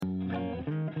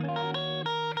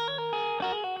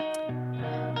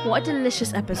What a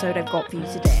delicious episode I've got for you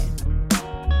today.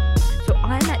 So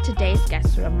I met today's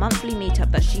guest through a monthly meetup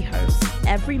that she hosts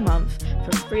every month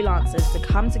for freelancers to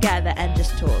come together and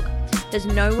just talk. There's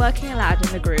no working allowed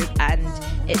in the group, and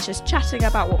it's just chatting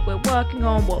about what we're working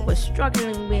on, what we're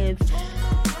struggling with.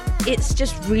 It's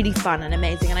just really fun and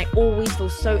amazing, and I always feel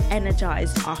so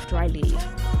energized after I leave.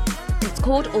 It's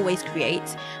called Always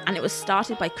Create, and it was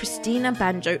started by Christina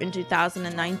Banjo in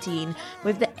 2019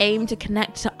 with the aim to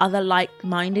connect to other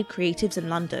like-minded creatives in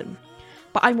London.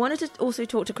 But I wanted to also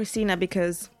talk to Christina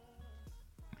because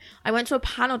I went to a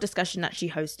panel discussion that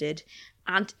she hosted,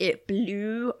 and it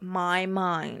blew my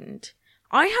mind.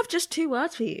 I have just 2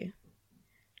 words for you.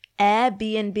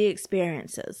 Airbnb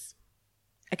experiences.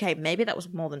 Okay, maybe that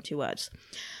was more than 2 words.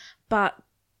 But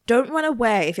don't run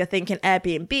away if you're thinking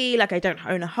Airbnb, like I don't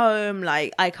own a home,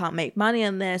 like I can't make money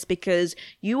on this, because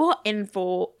you are in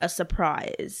for a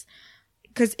surprise.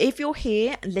 Because if you're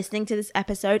here listening to this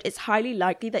episode, it's highly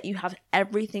likely that you have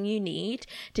everything you need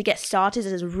to get started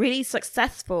as a really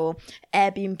successful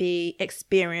Airbnb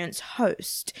experience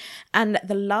host. And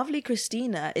the lovely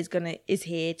Christina is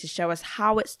here to show us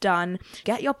how it's done.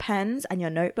 Get your pens and your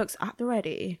notebooks at the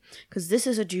ready, because this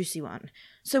is a juicy one.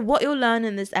 So what you'll learn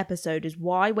in this episode is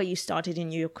why where you started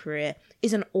in your career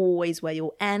isn't always where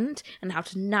you'll end, and how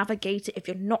to navigate it if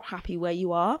you're not happy where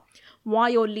you are. Why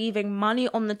you're leaving money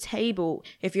on the table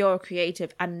if you're a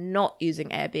creative and not using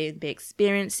Airbnb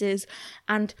experiences.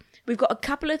 And we've got a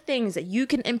couple of things that you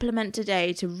can implement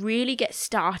today to really get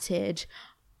started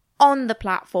on the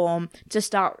platform, to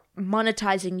start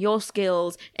monetizing your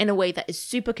skills in a way that is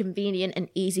super convenient and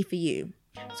easy for you.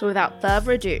 So without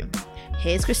further ado,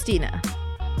 here's Christina.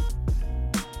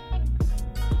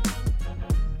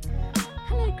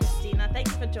 Hello, Christina. Thank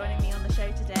you for joining me on the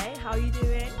show today. How are you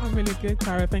doing? I'm really good,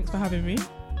 Cara. Thanks for having me.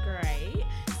 Great.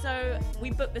 So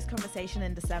we booked this conversation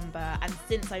in December, and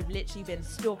since I've literally been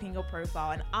stalking your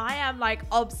profile, and I am like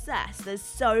obsessed. There's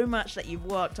so much that you've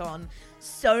worked on,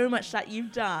 so much that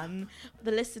you've done.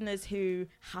 The listeners who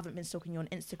haven't been stalking you on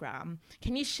Instagram,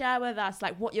 can you share with us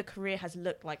like what your career has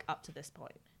looked like up to this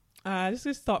point? Let's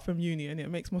just start from uni, and it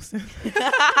makes more sense.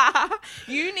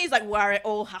 Uni's like where it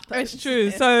all happens. It's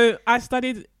true. So I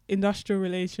studied industrial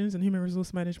relations and human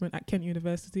resource management at Kent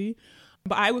University.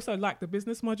 But I also liked the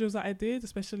business modules that I did,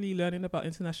 especially learning about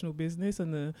international business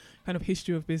and the kind of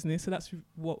history of business. So that's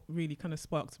what really kind of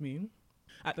sparked me.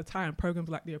 At the time, programs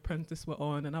like The Apprentice were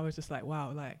on, and I was just like,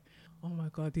 wow, like, oh my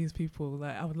God, these people,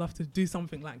 like, I would love to do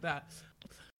something like that.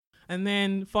 And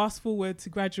then fast forward to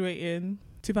graduating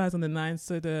 2009,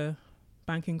 so the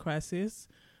banking crisis.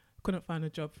 Couldn't find a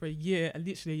job for literally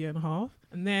a year and a half.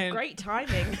 And then great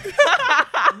timing.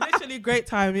 Literally great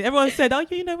timing. Everyone said, oh,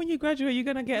 you know, when you graduate, you're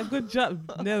going to get a good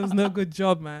job. There was no good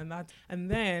job, man. And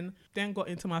then got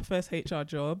into my first HR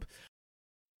job.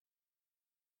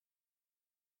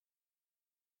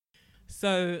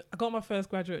 So I got my first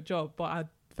graduate job, but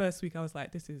first week I was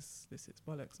like, this is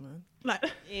bollocks, man. Like,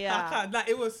 yeah. I can't. Like,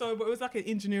 it was like an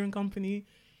engineering company.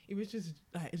 It was just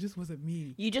like, it just wasn't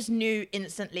me. You just knew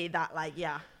instantly that, like,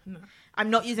 No. I'm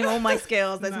not using all my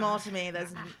skills. There's more to me.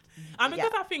 Because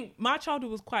I think my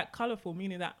childhood was quite colourful,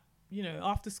 meaning that, you know,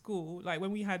 after school, like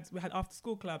when we had after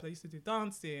school clubs, I used to do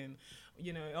dancing.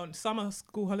 You know, on summer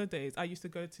school holidays, I used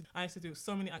to do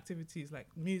so many activities like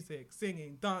music,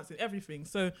 singing, dancing, everything.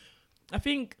 So I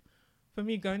think for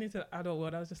me, going into the adult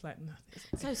world, I was just like, no.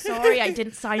 So sorry I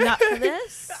didn't sign up for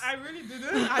this. I really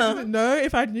didn't. I didn't know.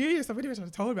 If I knew, somebody would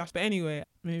have told me. But anyway,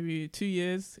 maybe 2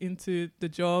 years into the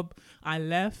job, I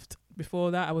left.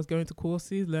 Before that, I was going to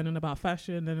courses, learning about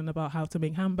fashion, learning about how to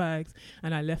make handbags.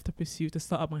 And I left to pursue to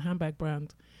start up my handbag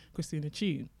brand, Christina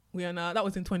Chi. That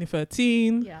was in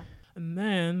 2013. Yeah. And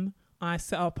then I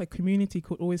set up a community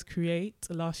called Always Create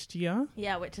last year.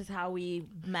 Yeah, which is how we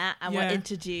met and were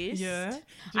introduced. Yeah.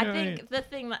 I think the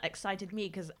thing that excited me,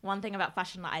 because one thing about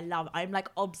fashion that I love, I'm like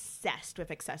obsessed with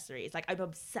accessories. Like I'm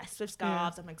obsessed with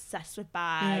scarves, I'm obsessed with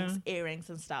bags, earrings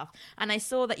and stuff. And I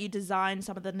saw that you designed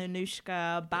some of the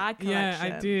Nanushka bag collection.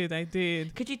 Yeah, I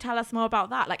did. Could you tell us more about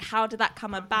that? Like how did that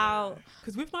come about?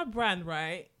 Because with my brand,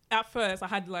 right, at first I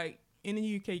had like, in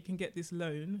the UK you can get this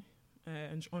loan,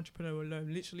 entrepreneurial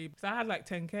loan, literally. So I had like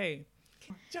 10k.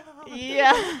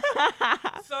 Yeah.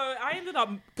 So I ended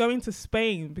up going to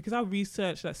Spain because I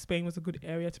researched that Spain was a good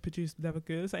area to produce leather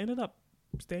goods. I ended up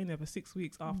staying there for 6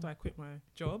 weeks after I quit my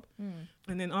job.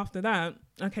 And then after that,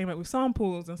 I came up with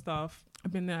samples and stuff.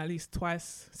 I've been there at least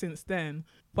twice since then.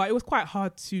 But it was quite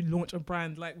hard to launch a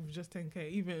brand like with just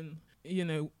 10k. Even, you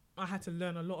know, I had to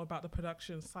learn a lot about the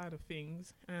production side of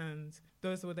things, and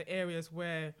those were the areas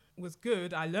where it was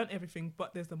good. I learned everything,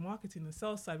 but there's the marketing, the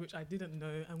sales side, which I didn't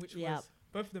know, and which was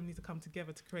both of them need to come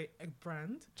together to create a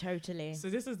brand. Totally. So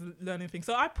this is the learning thing.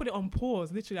 So I put it on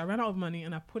pause. Literally, I ran out of money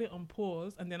and I put it on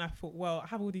pause, and then I thought, well, I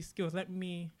have all these skills. Let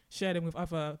me share them with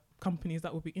other companies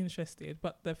that would be interested.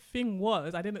 But the thing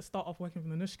was, I didn't start off working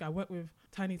with Nanushka. I worked with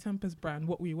Tiny Temper's brand,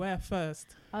 What We Wear, first.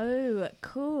 Oh,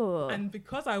 cool. And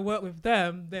because I worked with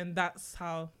them, then that's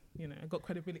how, you know, I got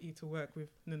credibility to work with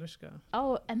Nanushka.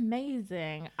 Oh,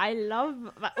 amazing. I love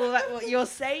all that what you're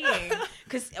saying.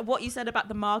 Because what you said about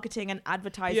the marketing and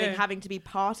advertising having to be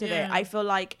part of it, I feel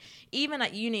like even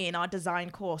at uni in our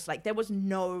design course, like there was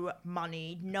no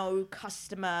money, no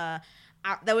customer.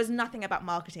 There was nothing about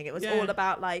marketing. It was all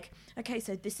about like, okay,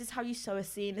 so this is how you sew a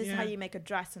seam, this is how you make a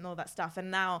dress and all that stuff. And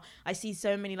now I see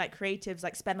so many like creatives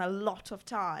like spend a lot of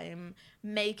time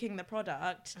making the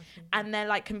product, and they're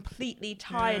like completely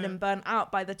tired and burnt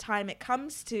out by the time it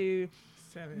comes to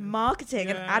marketing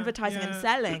and advertising and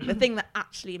selling, the thing that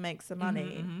actually makes the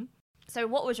money. So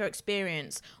what was your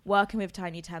experience working with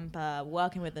Tiny Temper,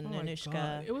 working with the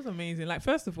Nanushka? It was amazing. Like,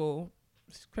 first of all,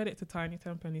 credit to Tiny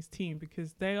Temper and his team,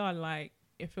 because they are like,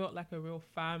 it felt like a real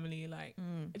family. Like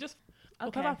it just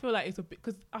because I feel like it's a bit,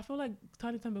 because I feel like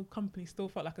Tiny Temper company still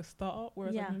felt like a startup,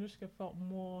 whereas like Nanushka felt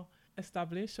more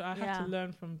established. So I had to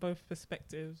learn from both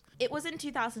perspectives. It was in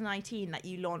 2019 that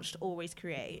you launched Always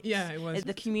Create. Yeah, it was.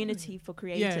 The community for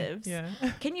creatives. Yeah.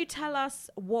 Can you tell us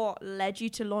what led you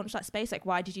to launch that space? Like,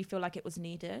 why did you feel like it was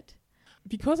needed?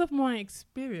 Because of my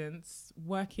experience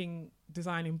working,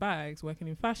 designing bags, working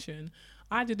in fashion,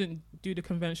 I didn't do the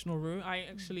conventional route. I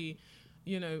actually,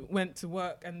 you know, went to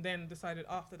work and then decided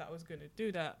after that I was going to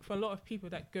do that. For a lot of people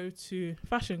that go to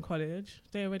fashion college,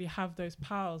 they already have those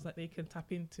pals that they can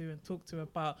tap into and talk to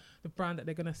about the brand that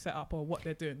they're going to set up or what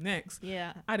they're doing next.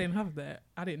 Yeah. I didn't have that.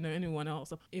 I didn't know anyone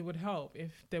else. It would help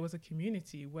if there was a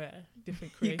community where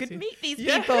different creatives... You could meet these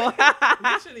people.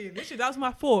 literally, that was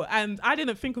my thought. And I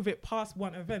didn't think of it past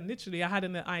one event. Literally,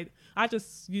 I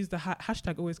just used the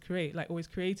hashtag Always Create. Like, Always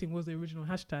Creating was the original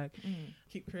hashtag.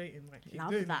 Keep creating. Like, keep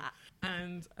love doing that. It.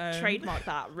 And trademark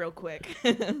that real quick.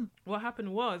 What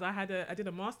happened was I did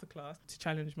a masterclass to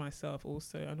challenge myself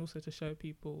also, and also to show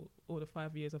people all the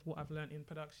 5 years of what I've learned in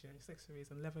production,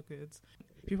 accessories and leather goods.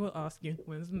 People are asking,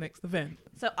 when's the next event?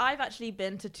 So I've actually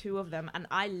been to 2 of them and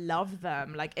I love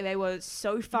them. Like, they were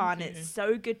so fun. It's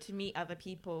so good to meet other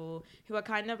people who are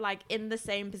kind of like in the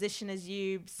same position as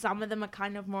you. Some of them are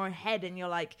kind of more ahead, and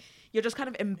you're just kind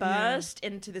of immersed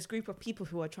into this group of people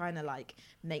who are trying to like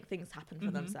make things happen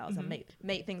for themselves and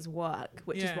make things work,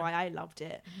 which is why I loved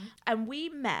it. And we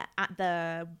met at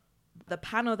the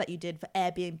panel that you did for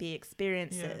Airbnb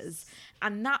experiences,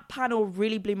 and that panel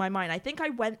really blew my mind. I think I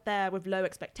went there with low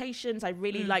expectations. I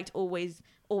really liked Always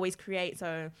Create,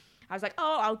 so I was like,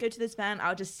 oh, I'll go to this event,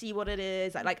 I'll just see what it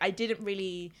is. Like, I didn't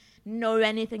really know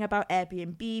anything about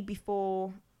Airbnb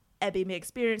before Airbnb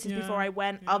experiences before I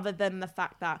went, other than the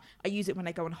fact that I use it when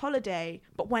I go on holiday.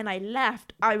 But when I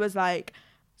left, I was like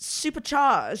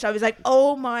supercharged. I was like,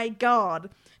 oh my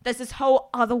God, there's this whole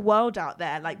other world out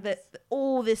there, like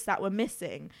all this that we're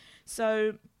missing.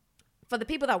 So for the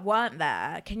people that weren't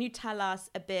there, can you tell us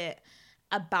a bit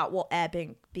about what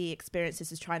Airbnb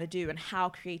Experiences is trying to do and how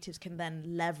creatives can then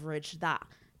leverage that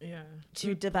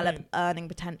to develop earning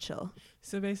potential?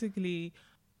 So basically,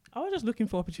 I was just looking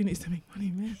for opportunities to make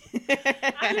money, man.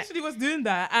 I literally was doing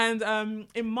that. And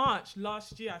in March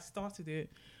last year, I started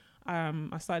it.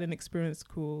 I started an experience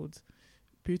called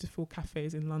Beautiful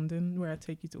Cafes in London, where I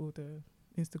take you to all the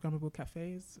Instagrammable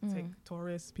cafes, take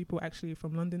tourists, people actually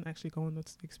from London actually go on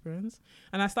this experience.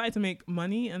 And I started to make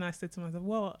money, and I said to myself,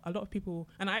 well, a lot of people,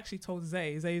 and I actually told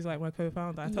Zay's like my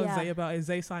co-founder, I told Zay about it.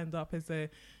 Zay signed up as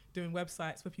doing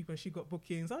websites for people, and she got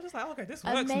bookings. I was just like, okay, this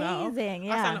works now.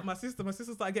 Amazing, I signed up my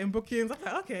sister started getting bookings. I was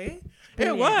like, okay,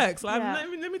 it works. Like,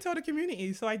 let me tell the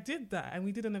community. So I did that, and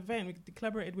we did an event. We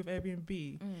collaborated with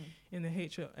Airbnb in the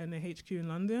HQ in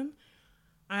London.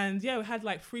 And we had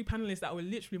like 3 panelists that were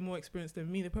literally more experienced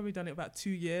than me. They've probably done it about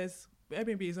 2 years. But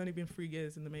Airbnb has only been 3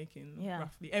 years in the making,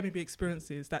 roughly. Airbnb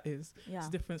Experiences, that is. It's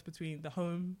the difference between the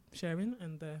home sharing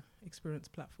and the experience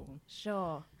platform.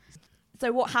 Sure.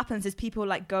 So what happens is people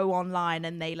like go online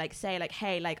and they like say like,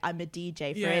 hey, like I'm a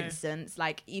DJ, for instance,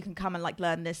 like you can come and like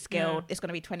learn this skill. It's going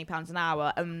to be £20 an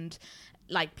hour. And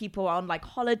like people are on like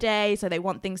holiday, so they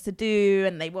want things to do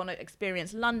and they want to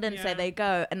experience London, so they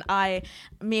go. And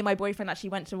me and my boyfriend actually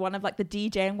went to one of like the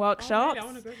DJing workshops. Really? I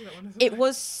want to go to that one as well. It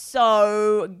was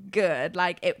so good.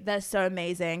 Like they're so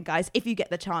amazing, guys. If you get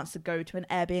the chance to go to an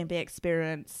Airbnb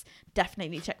experience,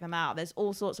 definitely check them out. There's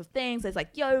all sorts of things. There's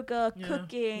like yoga,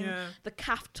 cooking, the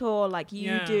CAF tour like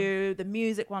you do, the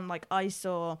music one like I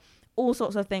saw, all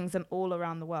sorts of things, and all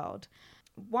around the world.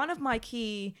 One of my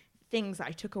key things that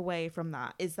I took away from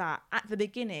that is that at the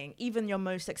beginning, even your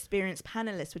most experienced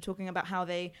panelists were talking about how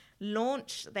they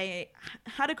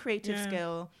had a creative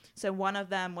skill. So one of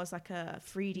them was like a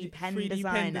 3D pen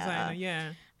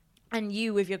designer. And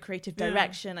you, with your creative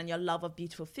direction and your love of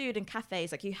beautiful food and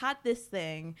cafes, like you had this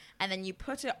thing and then you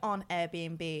put it on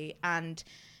Airbnb and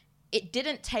it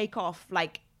didn't take off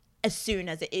like as soon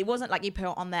as it wasn't like you put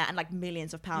it on there and like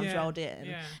millions of pounds rolled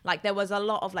in. Like there was a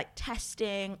lot of like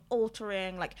testing,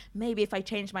 altering, like maybe if I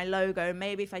change my logo,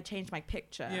 maybe if I change my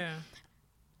picture.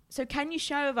 So can you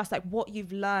share with us like what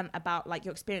you've learned about like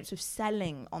your experience with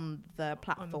selling on the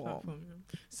platform?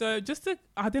 So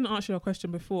I didn't answer your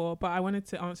question before, but I wanted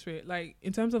to answer it. Like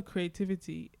in terms of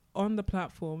creativity on the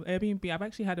platform, Airbnb, I've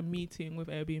actually had a meeting with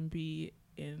Airbnb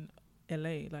in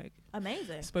LA, like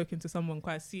amazing. Spoken to someone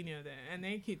quite senior there, and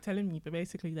they keep telling me that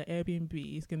basically the Airbnb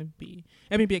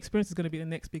experience is going to be the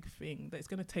next big thing, that it's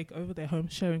going to take over their home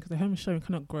showing, because their home showing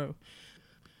cannot grow.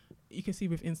 You can see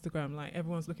with Instagram, like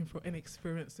everyone's looking for an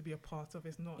experience to be a part of.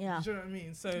 It's not, do you know what I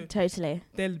mean? So totally,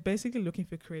 they're basically looking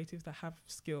for creatives that have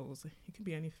skills. It can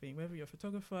be anything, whether you're a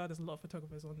photographer. There's a lot of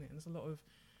photographers on there, and there's a lot of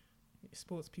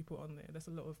sports people on there, there's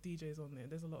a lot of DJs on there,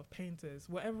 there's a lot of painters,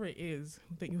 whatever it is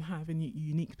that you have a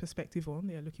unique perspective on,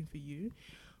 they are looking for you.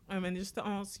 And just to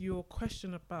answer your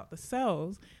question about the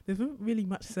sales, there's not really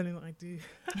much selling that I do.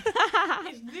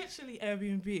 It's literally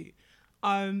Airbnb.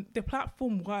 The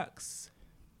platform works,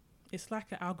 it's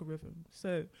like an algorithm.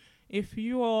 So if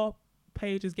your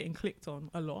page is getting clicked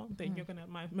on a lot, then you're gonna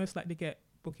most likely get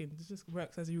bookings. It just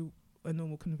works as a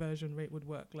normal conversion rate would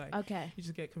work. Like you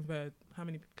just get how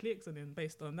many clicks, and then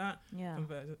based on that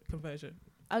conversion.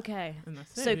 Okay. And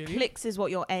that's so it, really. Clicks is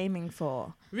what you're aiming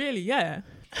for. Really, yeah.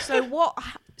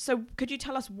 So could you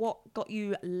tell us what got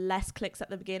you less clicks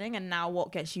at the beginning and now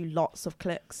what gets you lots of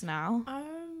clicks now?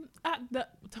 At the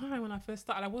time when I first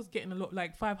started, I was getting a lot,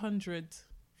 like 500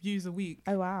 views a week.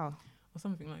 Oh wow. Or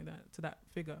something like that, to that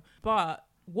figure. But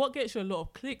what gets you a lot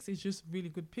of clicks is just really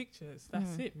good pictures.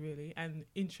 That's it, really, and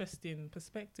interesting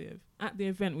perspective. At the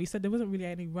event, we said there wasn't really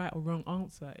any right or wrong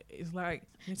answer. It's like...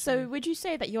 So would you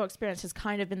say that your experience has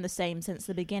kind of been the same since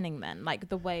the beginning then? Like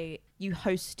the way you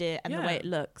host it and the way it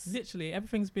looks? Literally,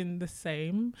 everything's been the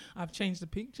same. I've changed the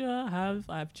picture,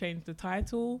 I've changed the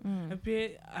title a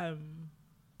bit.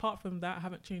 Apart from that, I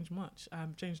haven't changed much.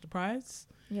 I've changed the price.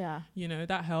 Yeah. You know,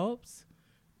 that helps.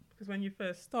 Because when you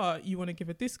first start, you want to give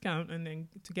a discount and then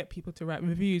to get people to write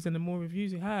reviews. And the more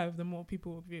reviews you have, the more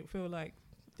people feel like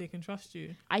they can trust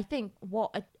you. I think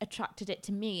what attracted it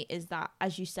to me is that,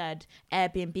 as you said,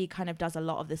 Airbnb kind of does a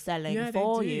lot of the selling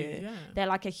for you. Yeah. They're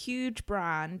like a huge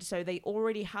brand, so they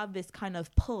already have this kind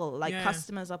of pull. Like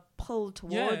customers are pulled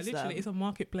towards them. Yeah, literally, it's a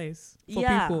marketplace for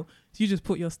people. So you just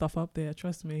put your stuff up there,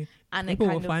 trust me. And people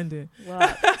will find it.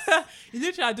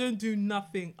 Literally, I don't do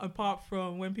nothing apart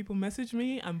from when people message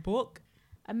me and book.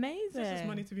 Amazing. There's just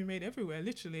money to be made everywhere,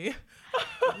 literally.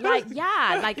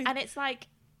 And it's like,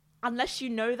 unless you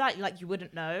know that, like, you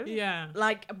wouldn't know. Yeah.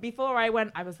 Like, before I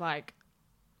went, I was like,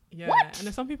 what? And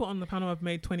there's some people on the panel have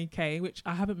made 20K, which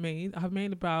I haven't made. I have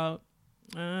made about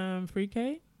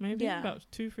 3K, maybe. Yeah. About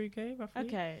 3K, roughly.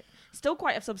 Okay. Still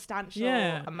quite a substantial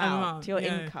amount to your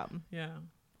income. Yeah.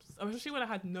 Especially when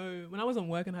I wasn't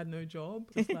working, I had no job.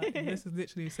 It's like, this is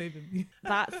literally saving me.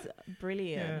 That's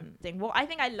brilliant. Yeah. What I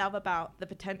think I love about the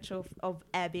potential of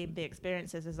Airbnb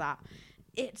experiences is that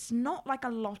it's not like a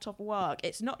lot of work.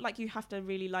 It's not like you have to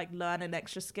really like learn an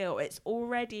extra skill. It's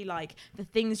already like the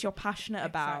things you're passionate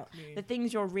about, the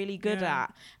things you're really good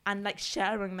at, and like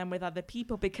sharing them with other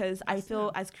people, because I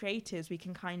feel as creatives, we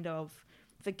can kind of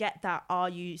forget that our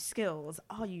skills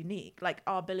are unique. Like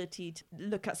our ability to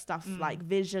look at stuff like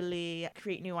visually,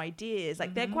 create new ideas,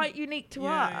 like they're quite unique to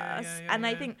us. And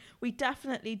I think we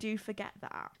definitely do forget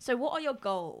that. So what are your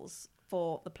goals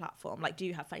for the platform? Like, do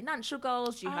you have financial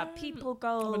goals? Do you have people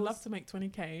goals? I would love to make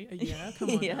 20K a year. Come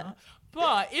on now.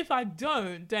 But if I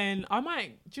don't, then I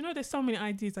might. Do you know? There's so many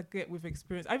ideas I get with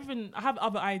experience. I have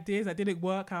other ideas that didn't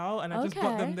work out, and I just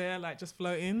got them there, like just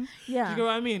floating. Yeah. Do you know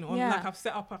what I mean? Or like I've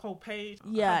set up a whole page.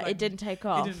 Yeah, it didn't take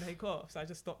off. It didn't take off, so I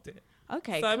just stopped it.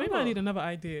 Okay. So cool. maybe I need another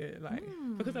idea, like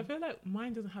because I feel like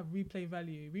mine doesn't have replay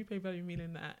value. Replay value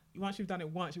meaning that once you've done it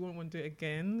once, you won't want to do it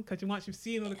again because once you've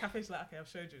seen all the cafes, like okay, I've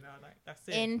showed you now, like that's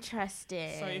it.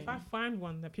 Interesting. So if I find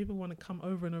one that people want to come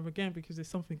over and over again because there's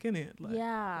something in it, like,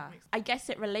 I guess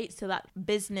it relates to that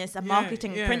business and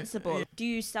marketing principle. Yeah. Do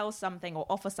you sell something or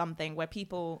offer something where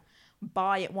people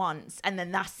buy it once and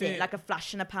then that's it, like a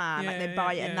flash in a pan, like they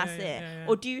buy it and that's it?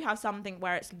 Or do you have something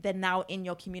where they're now in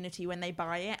your community when they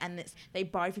buy it and they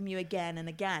buy from you again and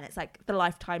again? It's like the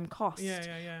lifetime cost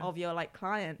of your like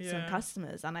clients and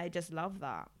customers, and I just love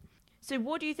that. So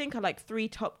what do you think are like 3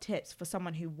 top tips for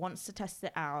someone who wants to test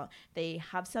it out? They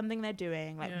have something they're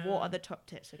doing. Like what are the top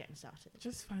tips for getting started?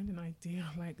 Just find an idea,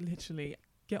 like literally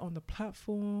get on the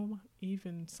platform,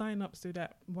 even sign up so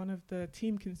that one of the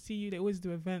team can see you. They always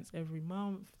do events every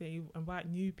month. They invite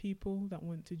new people that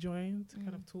want to join to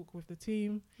kind of talk with the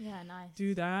team. Yeah, nice.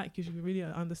 Do that because you really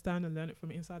understand and learn it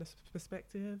from an insider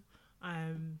perspective.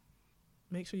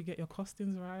 Make sure you get your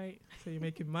costings right so you're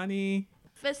making money.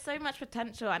 There's so much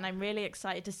potential, and I'm really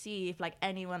excited to see if like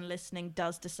anyone listening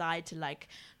does decide to like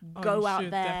go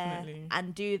out there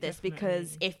and do this.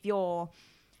 Because if you're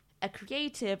a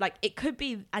creative, like it could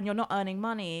be, and you're not earning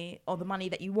money or the money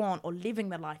that you want or living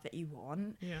the life that you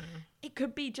want, it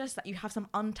could be just that you have some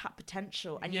untapped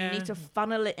potential and you need to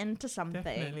funnel it into something.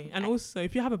 Definitely. And also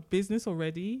if you have a business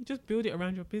already, just build it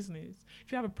around your business.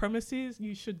 If you have a premises,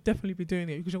 you should definitely be doing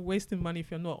it because you're wasting money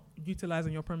if you're not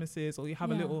utilizing your premises, or you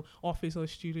have a little office or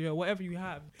studio, whatever you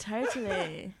have.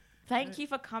 Totally. Thank you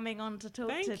for coming on to talk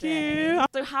today. Thank you.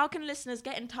 So how can listeners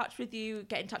get in touch with you,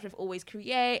 get in touch with Always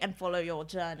Create, and follow your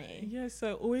journey? Yeah,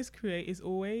 so Always Create is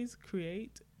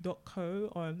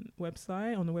alwayscreate.co on the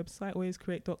website,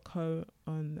 alwayscreate.co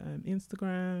on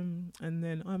Instagram. And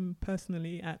then I'm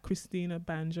personally at Christina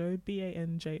Banjo,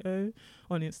 Banjo,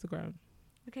 on Instagram.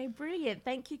 Okay, brilliant.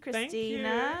 Thank you, Christina. Thank you.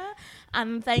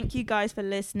 And thank you guys for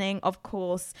listening. Of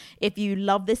course, if you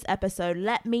love this episode,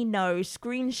 let me know.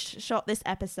 Screenshot this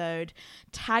episode.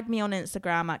 Tag me on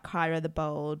Instagram at Kyra the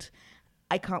Bold.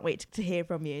 I can't wait to hear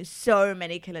from you. So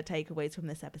many killer takeaways from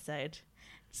this episode.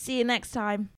 See you next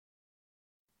time.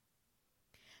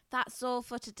 That's all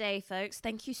for today, folks.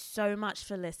 Thank you so much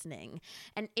for listening.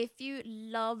 And if you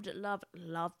loved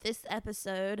this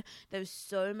episode, there's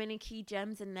so many key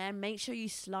gems in there. Make sure you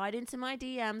slide into my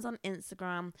DMs on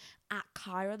Instagram at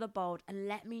Kyra the Bold and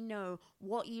let me know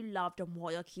what you loved and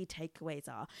what your key takeaways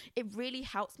are. It really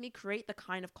helps me create the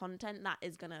kind of content that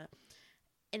is going to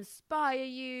inspire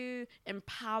you,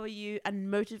 empower you,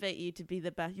 and motivate you to be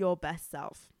your best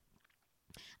self.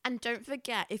 And don't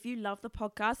forget, if you love the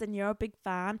podcast and you're a big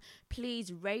fan,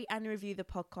 please rate and review the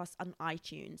podcast on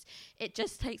iTunes. It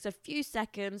just takes a few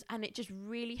seconds and it just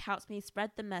really helps me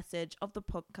spread the message of the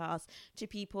podcast to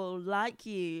people like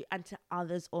you and to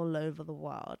others all over the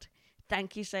world.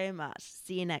 Thank you so much.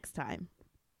 See you next time.